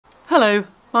Hello,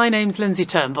 my name's Lindsay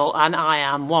Turnbull and I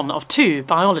am one of two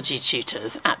biology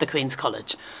tutors at the Queen's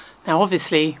College. Now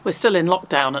obviously we're still in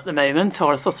lockdown at the moment,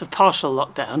 or a sort of partial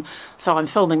lockdown, so I'm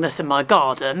filming this in my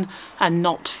garden and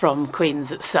not from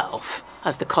Queen's itself,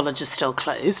 as the college is still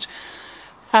closed.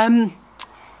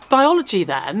 Biology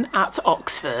then at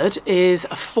Oxford is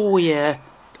a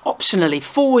optionally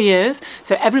 4 years,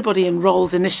 so everybody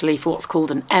enrolls initially for what's called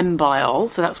an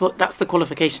M.Biol, so that's the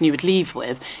qualification you would leave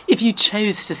with if you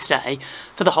chose to stay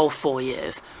for the whole 4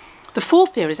 years. The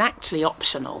fourth year is actually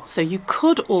optional, so you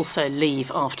could also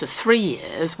leave after 3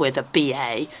 years with a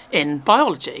BA in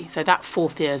biology, so that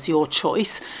fourth year is your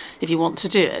choice if you want to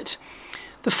do it.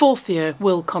 The fourth year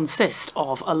will consist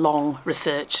of a long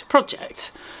research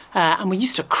project. And we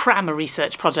used to cram a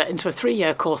research project into a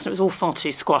 3-year course and it was all far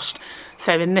too squashed.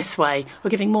 So in this way,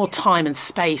 we're giving more time and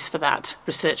space for that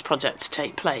research project to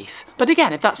take place. But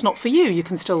again, if that's not for you, you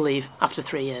can still leave after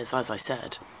 3 years, as I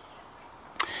said.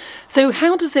 So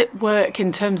how does it work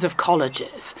in terms of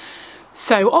colleges?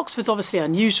 So Oxford's obviously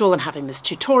unusual in having this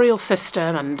tutorial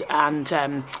system,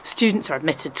 and students are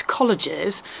admitted to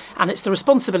colleges, and it's the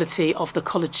responsibility of the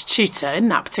college tutor in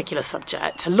that particular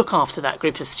subject to look after that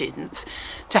group of students,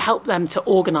 to help them to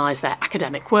organise their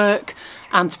academic work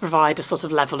and to provide a sort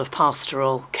of level of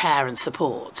pastoral care and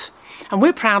support. And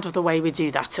we're proud of the way we do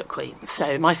that at Queen's.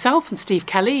 So myself and Steve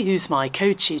Kelly, who's my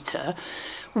co-tutor,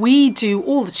 we do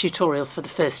all the tutorials for the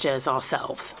first years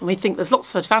ourselves, and we think there's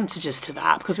lots of advantages to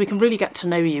that because we can really get to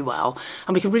know you well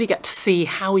and we can really get to see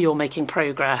how you're making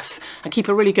progress and keep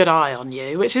a really good eye on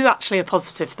you, which is actually a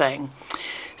positive thing.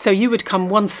 So you would come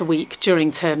once a week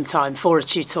during term time for a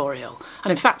tutorial,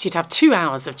 and in fact you'd have 2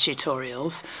 hours of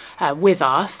tutorials with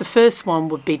us. The first one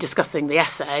would be discussing the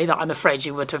essay that I'm afraid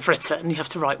you would have written. You have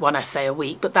to write 1 essay a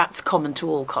week, but that's common to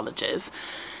all colleges.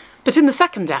 But in the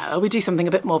second hour, we do something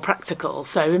a bit more practical.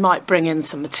 So we might bring in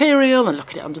some material and look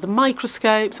at it under the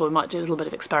microscopes, or we might do a little bit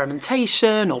of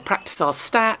experimentation or practice our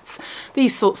stats,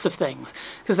 these sorts of things,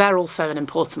 because they're also an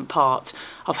important part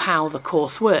of how the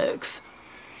course works.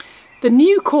 The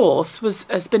new course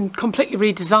has been completely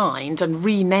redesigned and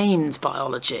renamed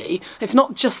biology. It's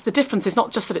not just the difference, it's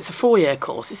not just that it's a 4-year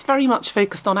course, it's very much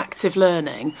focused on active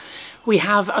learning. We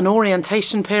have an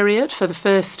orientation period for the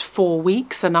first 4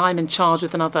 weeks, and I'm in charge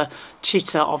with another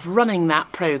tutor of running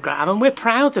that programme, and we're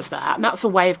proud of that, and that's a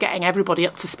way of getting everybody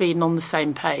up to speed and on the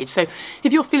same page. So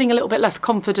if you're feeling a little bit less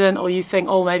confident, or you think,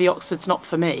 oh, maybe Oxford's not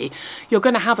for me, you're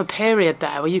going to have a period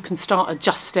there where you can start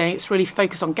adjusting. It's really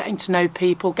focused on getting to know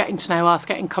people, getting to know us,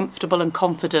 getting comfortable and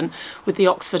confident with the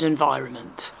Oxford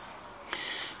environment.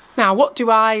 Now, what do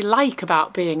I like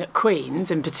about being at Queen's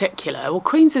in particular? Well,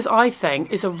 Queen's I think,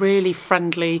 is a really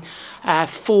friendly,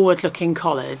 forward-looking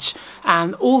college,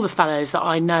 and all the fellows that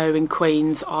I know in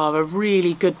Queen's are a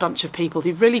really good bunch of people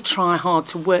who really try hard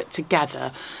to work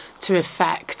together to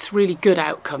effect really good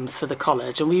outcomes for the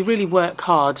college, and we really work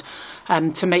hard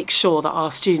to make sure that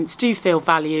our students do feel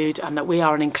valued and that we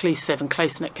are an inclusive and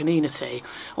close-knit community.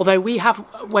 Although we have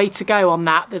a way to go on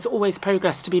that, there's always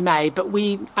progress to be made, but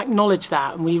we acknowledge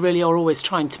that and we really are always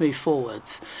trying to move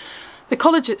forwards. The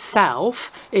college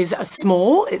itself is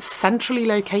small, it's centrally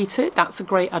located, that's a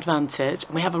great advantage,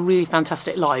 and we have a really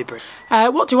fantastic library.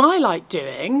 What do I like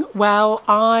doing? Well,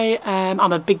 I'm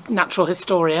a big natural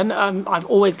historian. I've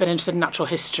always been interested in natural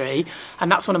history, and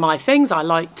that's one of my things. I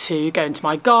like to go into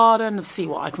my garden and see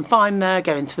what I can find there,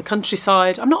 go into the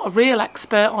countryside. I'm not a real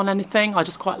expert on anything, I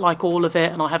just quite like all of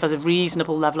it, and I have a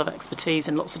reasonable level of expertise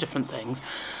in lots of different things.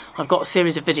 I've got a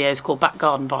series of videos called Back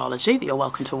Garden Biology that you're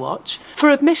welcome to watch. For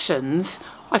admissions,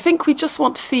 I think we just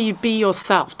want to see you be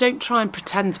yourself. Don't try and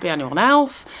pretend to be anyone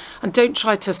else, and don't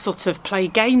try to sort of play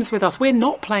games with us. We're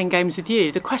not playing games with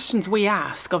you. The questions we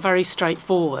ask are very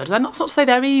straightforward. They're not to say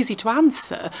they're easy to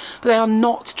answer, but they are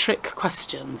not trick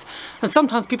questions. And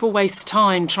sometimes people waste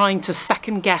time trying to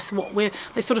second guess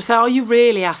they sort of say, are you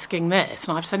really asking this?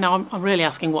 And I have to say, no, I'm really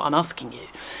asking what I'm asking you.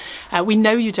 We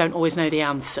know you don't always know the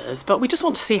answers, but we just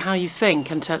want to see how you think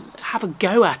and to have a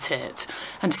go at it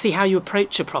and to see how you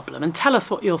approach a problem, and tell us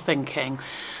what you're thinking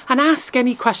and ask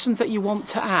any questions that you want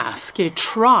to ask. You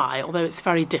try, although it's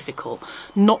very difficult,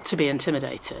 not to be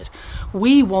intimidated.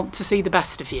 We want to see the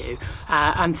best of you,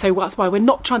 and so that's why we're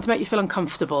not trying to make you feel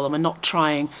uncomfortable, and we're not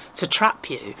trying to trap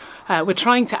you. We're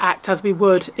trying to act as we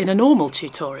would in a normal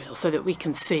tutorial so that we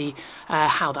can see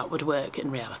how that would work in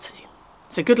reality.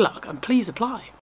 So good luck, and please apply.